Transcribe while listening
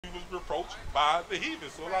reproached by the heathen.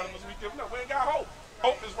 So a lot of us, we giving up. We ain't got hope.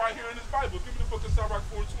 Hope is right here in this Bible. Give me the book of Sirach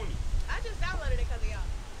 4:20. I just downloaded it because of y'all.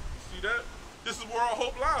 You see that? This is where our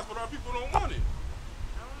hope lies, but our people don't want it.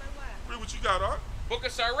 I don't know why. Read what you got, Art. Book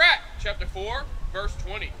of Sirach, chapter 4, verse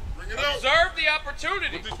 20. Observe the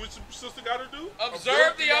opportunity. What your sister got to do?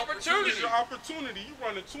 Observe the opportunity. It's your opportunity. You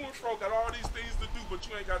running to and fro, got all these things to do, but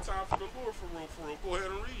you ain't got time for the Lord for real, for real. Go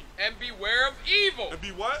ahead and read. And beware of evil. And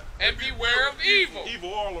be what? And beware of evil.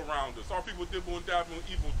 Evil all around us. Our people dibble and dabble in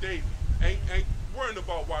evil daily. Ain't worrying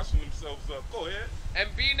about washing themselves up. Go ahead.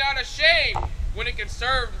 And be not ashamed when it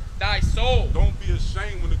concerns thy soul. Don't be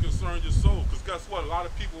ashamed when it concerns your soul, because guess what? A lot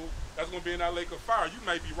of people that's going to be in that lake of fire. You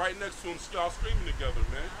may be right next to them, y'all screaming together,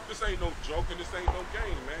 man. This ain't no joke and this ain't no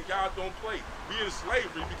game, man. God don't play. We in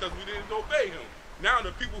slavery because we didn't obey him. Now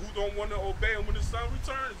the people who don't want to obey him when the sun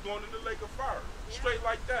returns is going in the lake of fire. Yeah. Straight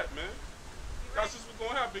like that, man. That's just what's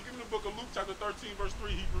going to happen. Give me the book of Luke, chapter 13, verse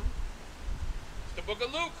 3, Hebrew. It's the book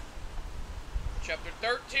of Luke, chapter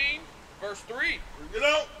 13, verse 3. Bring it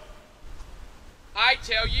out. I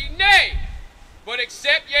tell ye nay, but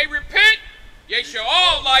except ye repent, ye shall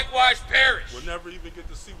all likewise perish. We'll never even get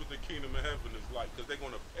to see what the kingdom of heaven is like, because they're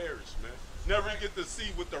going to perish, man. Never get to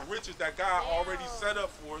see what the riches that God already set up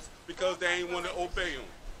for us, because they ain't want to obey him.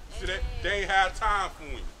 See that? They ain't had time for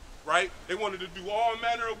him, right? They wanted to do all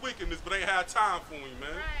manner of wickedness, but they ain't had time for him,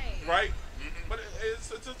 man. Right? But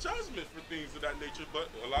it's a judgment for things of that nature, but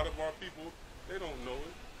a lot of our people, they don't know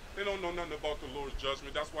it. They don't know nothing about the Lord's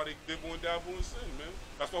judgment. That's why they dibble and dabble in sin, man.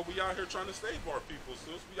 That's why we out here trying to save our people,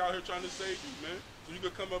 sis. We out here trying to save you, man. So you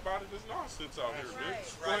can come up out of this nonsense out here, man.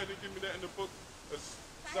 Go ahead and give me that in the book.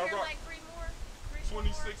 Can I hear like 3 more?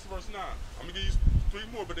 26, verse 9. I'm going to give you 3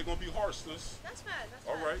 more, but they're going to be harsh, sis. That's fine.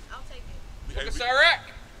 That's all right. I'll take it. Book of Sirach,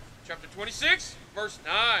 chapter 26, verse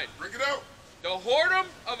 9. Bring it out. The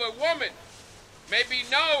whoredom of a woman may be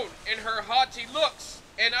known in her haughty looks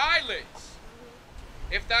and eyelids.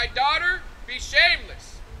 If thy daughter be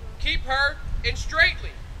shameless, keep her in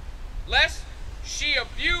straitly, lest she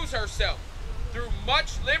abuse herself through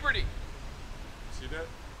much liberty. See that?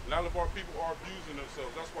 A lot of our people are abusing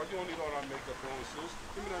themselves. That's why you don't need all that makeup on, sis.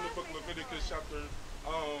 Give me that in the book of Leviticus, chapter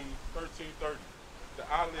 13:30. The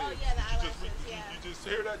eyelids. Oh, yeah, the eyelashes, you just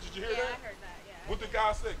hear that? Did you hear that? Yeah, I heard that, yeah. What the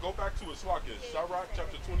guy said? Go back to it. Slack it. Sirach,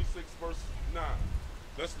 chapter 26, verse 9.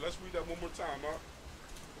 Let's read that one more time, huh?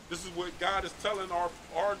 This is what God is telling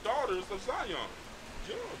our daughters of Zion.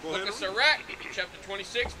 Yeah, go ahead. Book of Sirach, chapter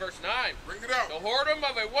 26, verse 9. Bring it out. The whoredom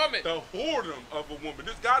of a woman. The whoredom of a woman.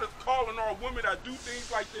 This God is calling our women that do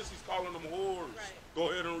things like this. He's calling them whores. Right.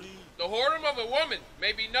 Go ahead and read. The whoredom of a woman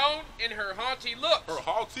may be known in her haughty looks. Her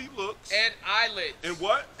haughty looks. And eyelids. And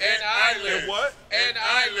what? And eyelids. And what? And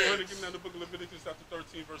eyelids. Go ahead and give me that in the book of Leviticus, chapter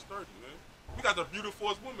 13, verse 30, man. We got the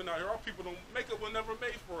beautifulest women out here. Our people don't makeup was never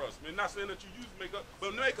made for us, man. Not saying that you use makeup,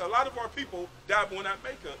 but makeup. A lot of our people dabble in that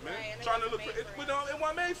makeup, man. Right, trying to look for it. It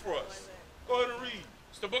wasn't made for us. Go ahead and read.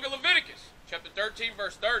 It's the book of Leviticus, chapter 13,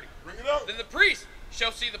 verse 30. Bring it up. Then the priest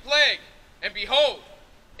shall see the plague, and behold,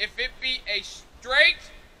 if it be a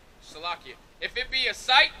straight, Salakia, if it be a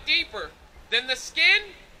sight deeper than the skin,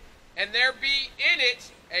 and there be in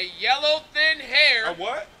it a yellow thin hair. A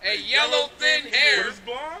what? A yellow thin hair. What is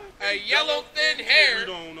blonde? A yellow thin hair. We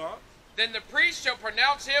don't know. Then the priest shall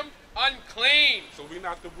pronounce him unclean. So we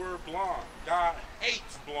not the word blonde. God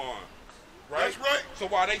hates blonde. Right? That's right. So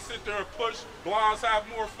while they sit there and push blondes have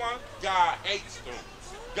more fun, God hates them.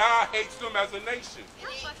 God hates them as a nation.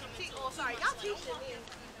 Oh, sorry. Y'all teaching me.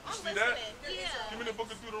 You see that? Yeah. Give me the book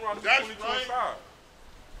of Deuteronomy 22:5. Right. You know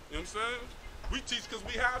what I'm saying? We teach because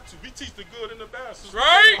we have to. We teach the good and the bad. So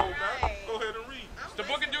right. Go ahead and read. It's the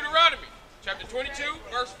book of Deuteronomy, chapter 22,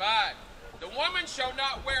 verse 5. The woman shall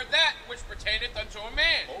not wear that which pertaineth unto a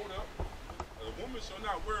man. Hold up. The woman shall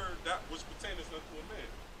not wear that which pertaineth unto a man.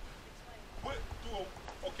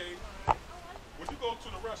 Okay, when you go to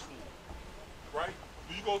the restroom, right?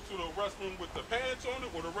 Do you go to the restroom with the pants on it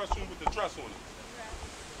or the restroom with the dress on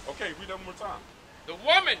it? Okay, read that one more time. The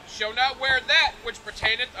woman shall not wear that which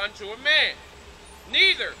pertaineth unto a man.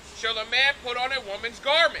 Neither shall a man put on a woman's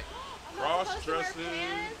garment. Cross-dressing,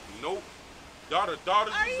 nope. Y'all the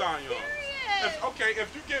daughters of Zion.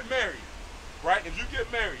 If you get married, right? If you get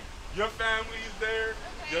married, your family is there.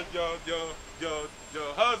 Okay.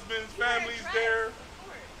 Your husband's family is there.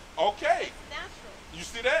 Okay. Natural. You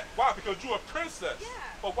see that? Why? Because you're a princess. Yeah.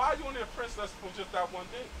 But why are you only a princess for just that one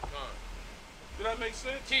day? Did that make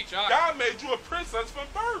sense? Teach, God made you a princess from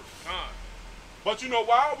birth. But you know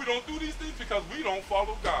why we don't do these things? Because we don't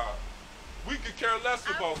follow God. We could care less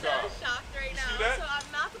about God. I'm so shocked right now. See that? So I'm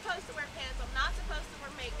not supposed to wear pants. I'm not supposed to wear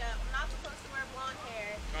makeup. I'm not supposed to wear blonde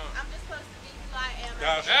hair. I'm just supposed to be I am.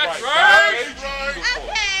 That's That's right. right. God made you beautiful.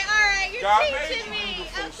 Okay, all right. You're God made teaching you me.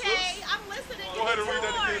 beautiful, Okay, sis. I'm listening. Go ahead and read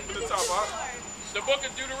that again from the top, huh? It's the book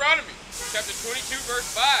of Deuteronomy, chapter 22, verse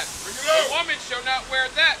 5. Bring it A out. woman shall not wear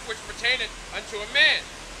that which pertaineth unto a man,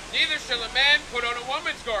 neither shall a man put on a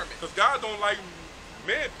woman's garment. Because God don't like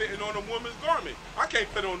men fitting on a woman's garment. I can't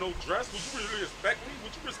fit on no dress. Would you really respect me?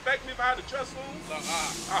 Would you respect me if I had a dress on?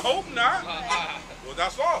 I hope not. Well,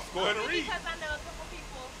 that's off. Go ahead and read. Because I know a couple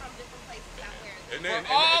people from different places that wear this. And then,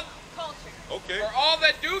 For all, Culture. okay. for all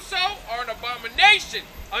that do so are an abomination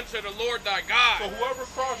unto the Lord thy So God. whoever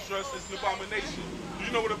cross-dress is an abomination. Do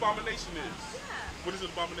you know what abomination is? Yeah. What is an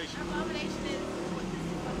abomination? Abomination is what this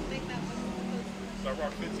is something that was supposed to be. Start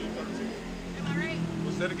rock 15, 13. Am I right?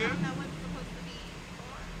 What's that again? That was supposed to be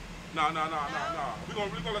born. No.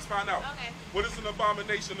 We're gonna find out. Okay. What is an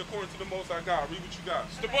abomination according to the Most High God? Read what you got.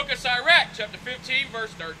 It's the book of Sirach, chapter 15,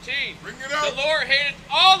 verse 13. Bring it The out. Lord hated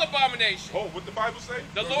all abomination. Oh, what the Bible say?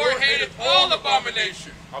 The Lord hated all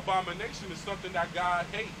abomination. Abomination is something that God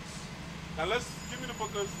hates. Now let's give me the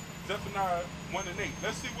book of Zephaniah 1 and 8.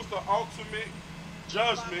 Let's see what's the ultimate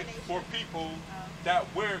judgment for people that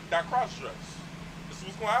cross-dress. This is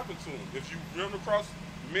what's gonna happen to them. If you run across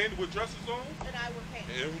men with dresses on And I would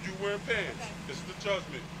pay. and you wearing pants, Okay. this is the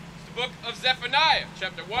judgment. It's the book of Zephaniah,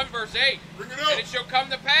 chapter 1, verse 8. Bring it And out. it shall come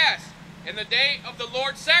to pass in the day of the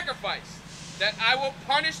Lord's sacrifice that I will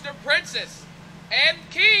punish the princess and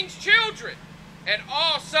king's children and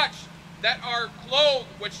all such that are clothed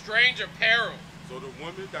with strange apparel. So the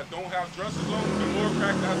women that don't have dresses on, the Lord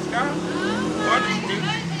cracked that sky. Oh Punishment.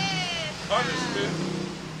 my goodness. Punishment.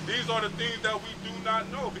 These are the things that we do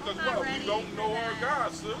not know because I'm not what? We ready don't know for our that.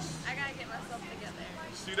 God, sis. I gotta get myself together.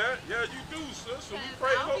 See that? Yeah, you do, sis. So we Because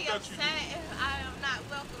pray and I'll hope be that you upset do. if I am not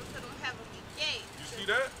welcome to them heavenly gates. You see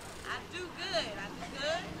that? I do good. I do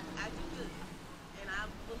good. I do good. And I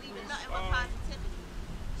believe in nothing but positivity.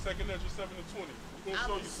 Second Ezra 7 and 20. We're gonna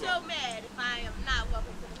show I'm you so something. mad if I am not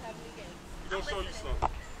welcome to the heavenly gates. We're gonna show you listening.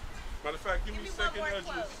 something. Matter of fact, give Give me me one second more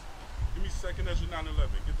Ezra. quote. Give me second Ezra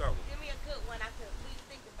 9:11. Get that one. Give me a good one I could at least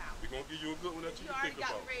think about. We're gonna give you a good one that you You can already think got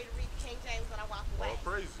about. me ready to read King James when I walk away. All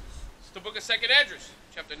praises. It's the book of 2 Esdras,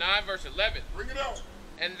 chapter 9, verse 11. Bring it out.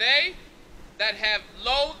 And they that have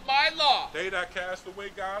loathed my law, They that cast away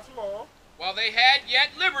God's law, while they had yet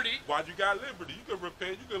liberty, while you got liberty, you can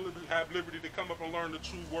repent. You can have liberty to come up and learn the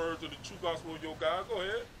true words of the true gospel of your God. Go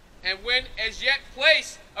ahead. and when as yet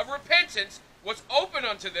place of repentance was open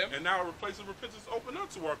unto them, And now a place of repentance open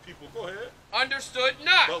unto our people. Go ahead. understood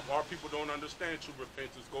not, But our people don't understand true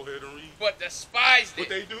repentance. Go ahead and read. but despised What it.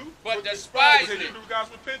 they do? But What despised they do it. to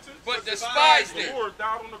God's repentance? But despised The it. Lord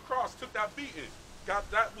died on the cross, took that beating. God,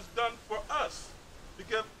 that was done for us, to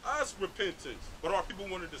give us repentance. But our people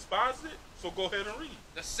want to despise it, so go ahead and read.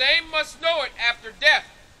 The same must know it after death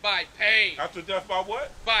by pain. After death by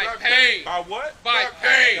what? By By pain. By what? By By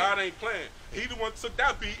pain. God ain't playing. He the one took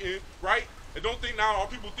that beating, right? And don't think now our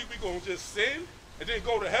people think we gonna just sin and then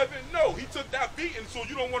go to heaven. No, he took that beating, so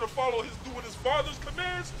you don't want to follow doing his father's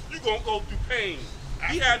commands, you gonna go through pain.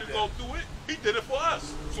 He had to go through it. He did it for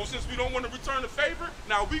us. So since we don't want to return the favor,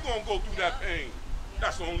 now we gonna go through that pain.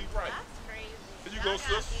 That's only right. That's crazy. Here you go, Y'all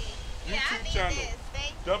got sis. me. Yeah, I YouTube need channel. this.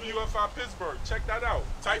 Thank you. WFI Pittsburgh. Check that out.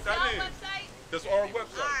 Type That's that y'all in. website? That's our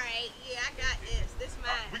website. All right. Yeah, I got this. This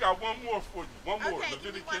mine. We got one more for you. One more. Okay,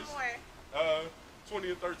 give me one Leviticus more. 20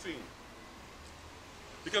 and 13.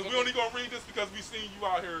 Because we only gonna read this because we seen you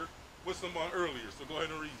out here with someone earlier. So go ahead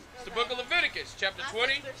and read it. It's the book of Leviticus, chapter My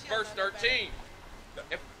 20, sister, she'll verse know better. 13.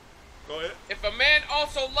 Go ahead. If a man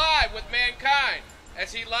also lie with mankind,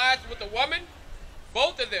 as he lies with a woman,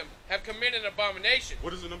 both of them have committed an abomination.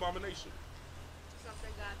 What is an abomination?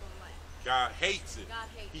 Something God don't like. God hates it. God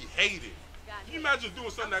hates He hated. God Can you hates imagine doing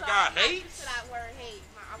something I'm that sorry, God I'm not hates? used to that word hate.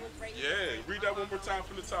 I was raised. Yeah, read that one more time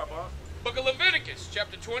from the top, huh? Book of Leviticus,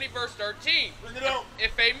 chapter 20, verse 13. Bring it out.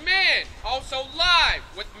 If a man also lie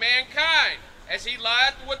with mankind, as he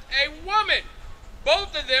lieth with a woman,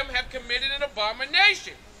 both of them have committed an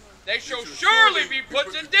abomination. They shall surely be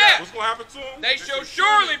put to death. What's gonna happen to him? They shall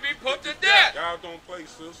surely be put to death. God don't play,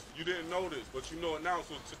 sis. You didn't know this, but you know it now.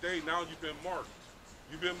 So today, now you've been marked.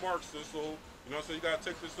 You've been marked, sis. So, you know what I'm saying? You gotta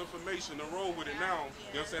take this information and roll with it now.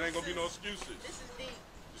 You know what I'm saying? Ain't gonna be no excuses. This is deep.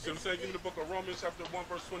 You see what I'm saying? Give me the book of Romans, chapter 1,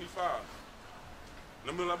 verse 25.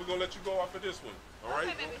 And we're gonna let you go off of this one. All right?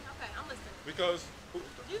 Okay, baby. Okay, I'm listening. Because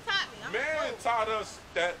You taught me. I'm man cool. taught us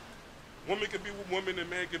that women can be with women and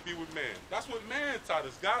man can be with man. That's what man taught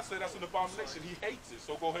us. God said that's an abomination. He hates it.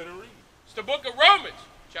 So go ahead and read. It's the book of Romans,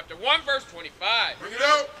 chapter 1, verse 25. Bring it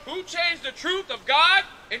out. Who changed the truth of God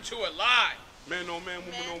into a lie? Man on man,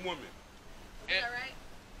 woman on woman. Is that right?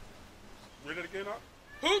 Read it again, huh?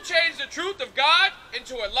 who change the truth of God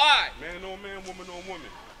into a lie, Man on man, woman on woman.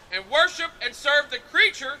 and worship and serve the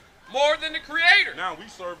creature more than the Creator. Now we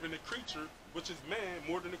serving the creature, which is man,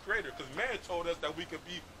 more than the creator. Because man told us that we could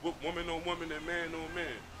be with woman on woman and man on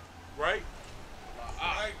man. Right?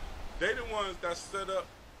 Right? They the ones that set up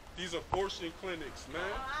these abortion clinics, man.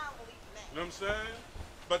 I don't believe in that. You know what I'm saying?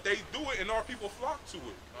 But they do it and our people flock to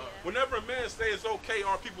it. Whenever a man say it's okay,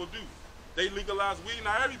 our people do. They legalize weed.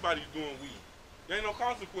 Not everybody's doing weed. There ain't no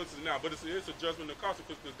consequences now, but it's a judgment of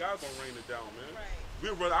consequences because God's gonna rain it down, man. Right.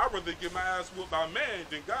 I'd rather get my ass whooped by a man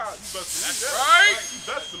than God. You best believe That's that. right. You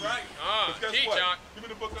best believe right. it. 'Cause guess Teach what? on. Give me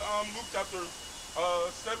the book of Luke chapter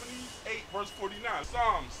 78 verse 49.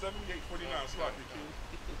 Psalms 78, 49. Slap it, King.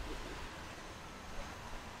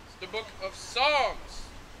 It's the book of Psalms,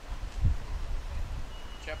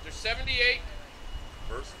 chapter 78,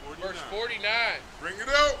 Verse 49. verse 49. Bring it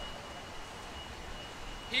out.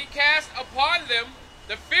 He cast upon them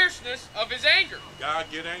the fierceness of his anger. God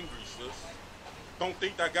get angry, sis. Don't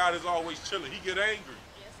think that God is always chilling. He get angry.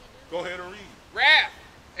 Yes, he do. Go ahead and read. Wrath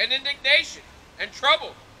and indignation and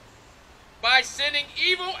trouble by sending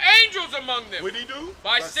evil angels among them. What he do?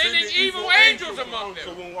 By sending evil angels among them.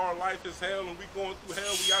 So when our life is hell and we going through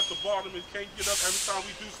hell, we at the bottom and can't get up. Every time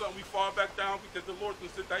we do something, we fall back down because the Lord can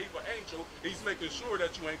send that evil angel. He's making sure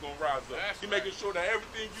that you ain't gonna rise up. That's He's right. making sure that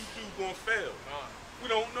everything you do gonna fail. We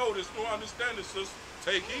don't know this, don't understand this, sis.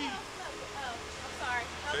 Take heed. Oh, I'm sorry.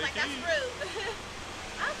 I was Take like, that's heed. rude.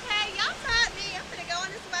 Okay, y'all taught me. I'm gonna go on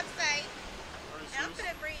this website and I'm Sis.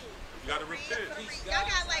 gonna read. You gotta repent. Y'all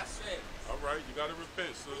got like, All right, you gotta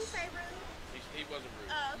repent, did you sis. say rude? He wasn't rude.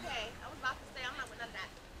 Oh, okay. I was about to say I'm not with none of that.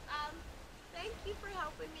 Thank you for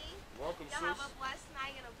helping me. Welcome, Y'all sis. have a blessed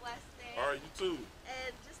night and a blessed day. All right, you too.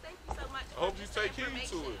 And just thank you so much. I hope you take heed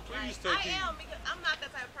to it. Please take heed. I am because I'm not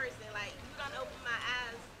that type of person. Like you done open my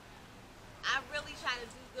eyes. I really try to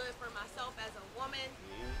do good for myself as a woman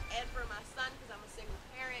and for my son because I'm a single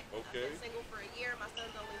parent. Okay. I've been single for a year. My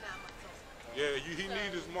son's only 9 months old. Yeah, he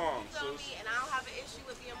need his mom, You feel sis. me? And I don't have an issue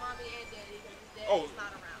with being mommy and daddy because his daddy's Oh,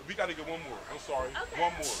 not around. we gotta get one more. I'm sorry. Okay.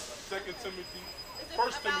 One more. 2 Timothy. Is it 1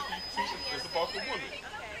 about Timothy 2 being is a about the single women. parent?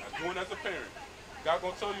 Okay. That's doing as a parent. God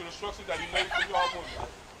gonna tell you the instructions that he made for y'all women.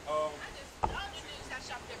 All the dudes that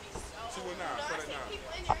shop there be so. 2 and 9. Say that now. People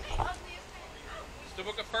in there, they ugly as hell. It's the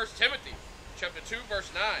book of 1 Timothy, chapter 2,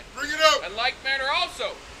 verse 9. Bring it out. In like manner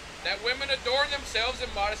also, that women adorn themselves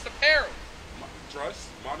in modest apparel. Dress,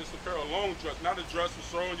 modest apparel, long dress, not a dress with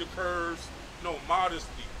showing your curves. No,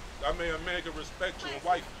 modesty. That way a man can respect you and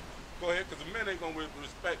wife you. Go ahead, because a man ain't gonna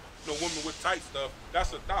respect no woman with tight stuff.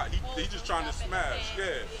 That's a thought. He just trying to smash.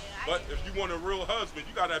 Yeah. But if you want a real husband,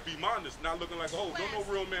 you gotta be modest, not looking like a hoe. Don't no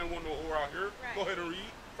real man want no whore out here. Go ahead and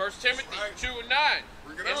read. 1 Timothy Right. 2 and 9.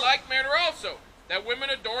 Bring it In out. like manner also, that women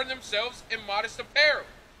adorn themselves in modest apparel,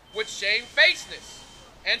 with shamefacedness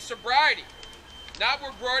and sobriety, not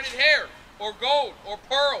with broided hair, or gold, or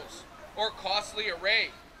pearls, or costly array,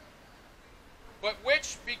 but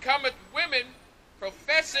which becometh women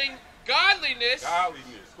professing godliness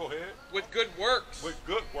Godliness. Go ahead. with good works. With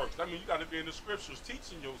good works. I mean, you gotta be in the scriptures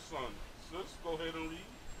teaching your son. Sis, go ahead and read.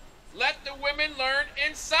 Let the women learn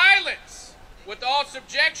in silence, with all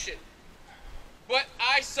subjection. But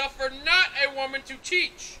I suffer not a woman to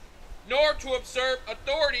teach, nor to observe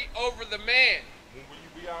authority over the man. When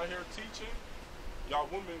you be out here teaching, y'all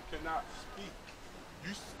women cannot speak.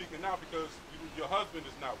 You speaking now because your husband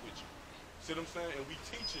is not with you. See what I'm saying? And we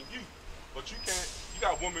teaching you. But you can't, you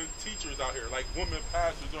got women teachers out here, like women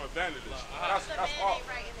pastors or evangelists. That's The man off. ain't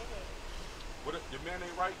right in the head. What if your man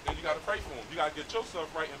ain't right, then you gotta pray for him. You gotta get yourself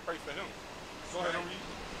right and pray for him. Go ahead and read.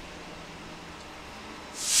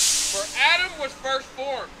 For Adam was first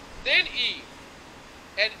formed, then Eve.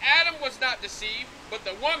 And Adam was not deceived, but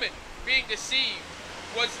the woman, being deceived,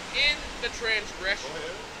 was in the Go transgression.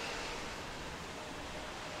 ahead.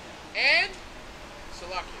 And,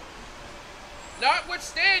 Salakia,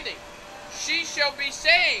 notwithstanding, she shall be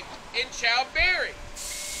saved in childbearing,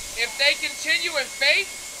 if they continue in faith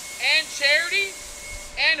and charity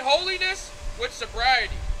and holiness with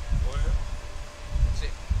sobriety. Go ahead. That's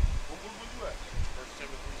it. Where you at? 1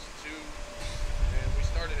 Timothy 2, and we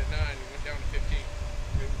started at 9, we went down to 15.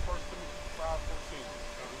 Okay, 1 Timothy 5:14.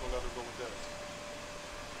 We're gonna let her go with that.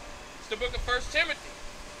 It's the book of 1 Timothy,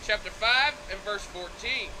 chapter 5 and verse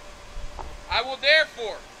 14. I will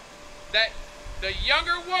therefore that the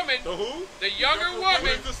younger woman, The who? the younger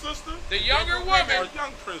woman, The sister? the younger Or woman,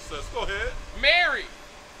 young princess. Go ahead. marry,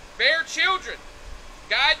 bear children,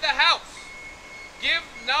 guide the house, give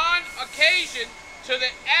non-occasion to the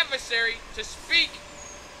adversary to speak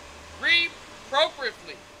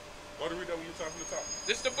repropriately. Go to read that when you talk from the top.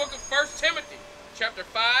 This is the book of 1 Timothy, chapter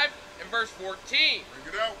 5 and verse 14.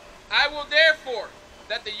 Bring it out. I will therefore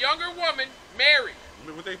that the younger woman marry.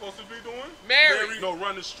 What they supposed to be doing? Marry. No,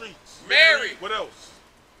 run the streets. Marry. What else?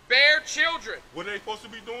 Bear children. What are they supposed to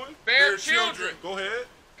be doing? Bear children. Go ahead.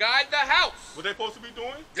 Guide the house. What they supposed to be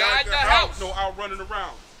doing? Guide the house. No, out running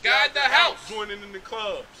around. Guide the house. Joining in the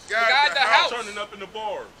clubs. Guide the house. Turning up in the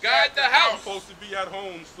bars. Guide the You're house. supposed to be at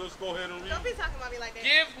home, so let's go ahead and read. Don't be talking about me like that.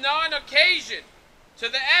 Give non-occasion to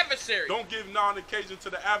the adversary. Don't give non-occasion to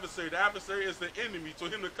the adversary. The adversary is the enemy, to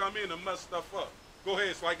him to come in and mess stuff up. Go ahead.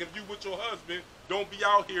 It's like if you with your husband, don't be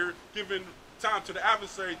out here giving time to the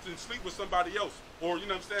adversary to sleep with somebody else. Or, you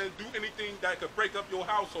know what I'm saying, do anything that could break up your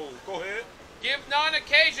household. Go ahead. Give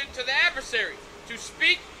non-occasion to the adversary to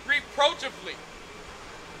speak reproachfully.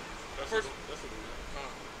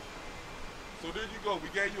 So there you go. We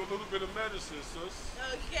gave you a little bit of medicine, sis.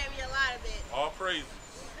 No, you gave me a lot of it. All praises.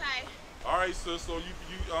 Okay. All right, sis. So you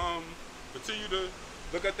continue to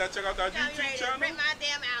look at that. Check out that Now you YouTube ready to channel. rip my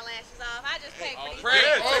damn eyelashes off. I just paid for these. praise.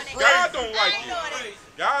 Yeah, All check- God praise. don't like I ain't doing it.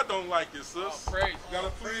 it. God don't like it, sis. All praise. You gotta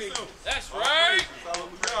please Him. That's All right. praises.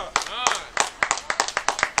 Hallelujah.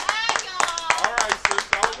 Hey, y'all. All right, sis.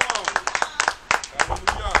 Shalom.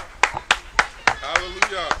 Hallelujah.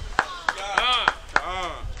 Hallelujah.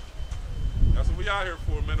 That's what we out here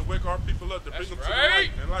for, man. To wake our people up, to bring That's them to the right.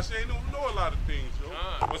 light, man. Like she ain't don't know a lot of things, yo.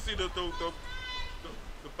 Uh. But see, the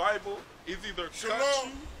Bible is either cut Shalom.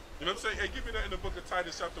 you. You know what I'm saying? Hey, give me that in the book of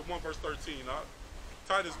Titus, chapter 1, verse 13.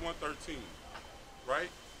 Titus 1:13, right?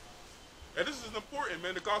 And this is important,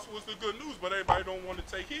 man. The gospel is the good news, but everybody don't want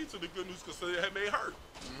to take heed to the good news because it may hurt.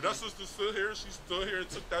 But that sister stood here. She stood here and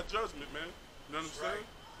took that judgment, man. You know what I'm saying?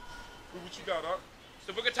 What you got, Doc? It's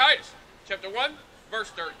the book of Titus, chapter 1, verse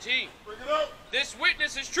 13. Bring it out. This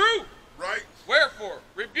witness is true. Right. Wherefore,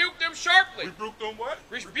 rebuke them sharply. Rebuke them what?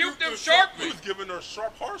 Rebuke them He sharply. was giving her a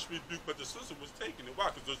sharp, harsh rebuke, but the sister was taking it.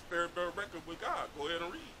 Why? Because the spirit bear record with God. Go ahead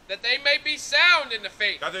and read. That they may be sound in the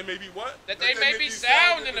faith. That they may be what? That they may be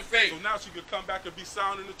sound in the faith. So now she could come back and be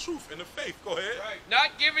sound in the truth, in the faith. Go ahead. Right.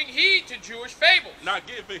 Not giving heed to Jewish fables. Not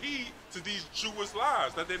giving heed to these Jewish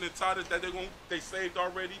lies that they decided that they saved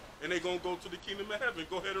already and they're going to go to the kingdom of heaven.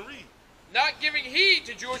 Go ahead and read. Not giving heed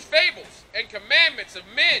to Jewish fables and commandments of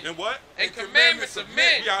men. And what? And commandments of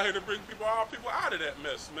men. We out here to bring all people out of that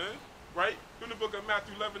mess, man. Right? In the book of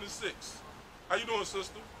Matthew 11 and 6. How you doing,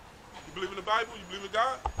 sister? You believe in the Bible? You believe in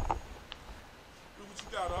God? Do what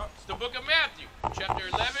you got, Doc. It's the book of Matthew, chapter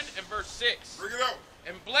 11 and verse 6. Bring it out.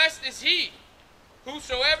 And blessed is he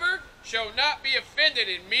whosoever shall not be offended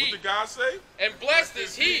in me. What did God say? And blessed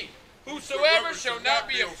is he whosoever shall not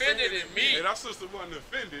be offended in me. Hey, that sister wasn't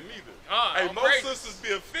offended neither. All Most praise. sisters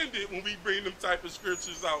be offended when we bring them type of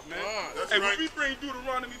scriptures out, man. That's Hey, right. when we bring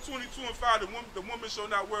Deuteronomy 22 and 5, the woman shall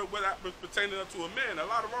not wear what pertaining unto a man. A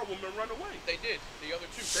lot of our women run away. They did. The other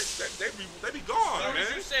two. They be gone, As soon man.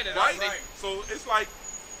 as you said it, right? I- So it's like,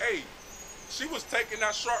 hey, she was taking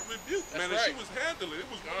that sharp rebuke, That's man, and she right. was handling it.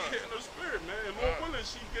 It was really hitting her spirit, man. And more willing,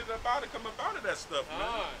 she getting up out of, come up out of that stuff,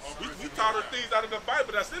 man. We taught her things out of the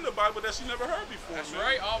Bible that's in the Bible that she never heard before, That's man.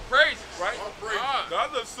 right. All praises. Right? All praise. The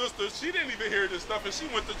other sister, she didn't even hear this stuff, and she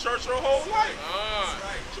went to church her whole life.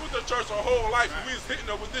 She went to church her whole life, and we was hitting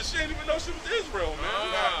her with this. She didn't even know she was Israel,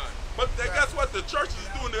 man. But guess what? The church is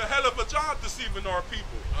doing a hell of a job deceiving our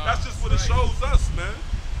people. That's just what it shows us, man.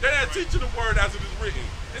 They're not teaching the word as it is written.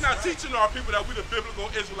 They're not teaching our people that we the biblical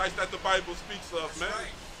Israelites that the Bible speaks of, man.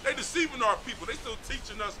 They deceiving our people. They still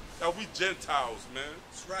teaching us that we Gentiles, man.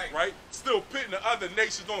 That's right. Right? Still putting the other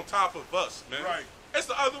nations on top of us, man. Right. It's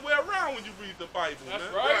the other way around when you read the Bible, That's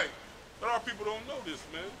man. right. But our people don't know this,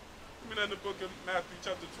 man. I mean, in the book of Matthew,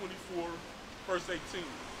 chapter 24, verse 18.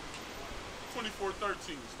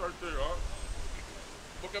 24:13. Start there, all right?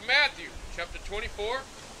 Book of Matthew, chapter 24,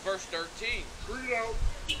 verse 13. Bring it out.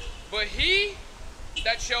 But he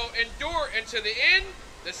that shall endure unto the end,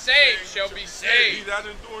 the saved shall be He saved. that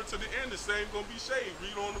endure to the end, the same gonna be saved.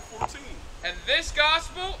 Read on to 14. And this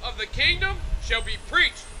gospel of the kingdom shall be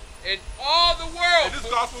preached in all the world. And this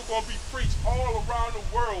gospel gonna be preached all around the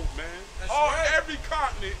world, man. Every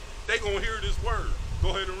continent, they gonna hear this word. Go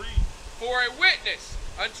ahead and read. For a witness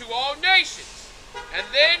unto all nations. And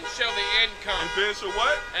then shall the end come. And then shall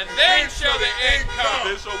what? And then shall the end And come.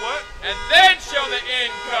 then shall what? And then shall the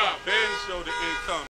end come. Then shall the end come.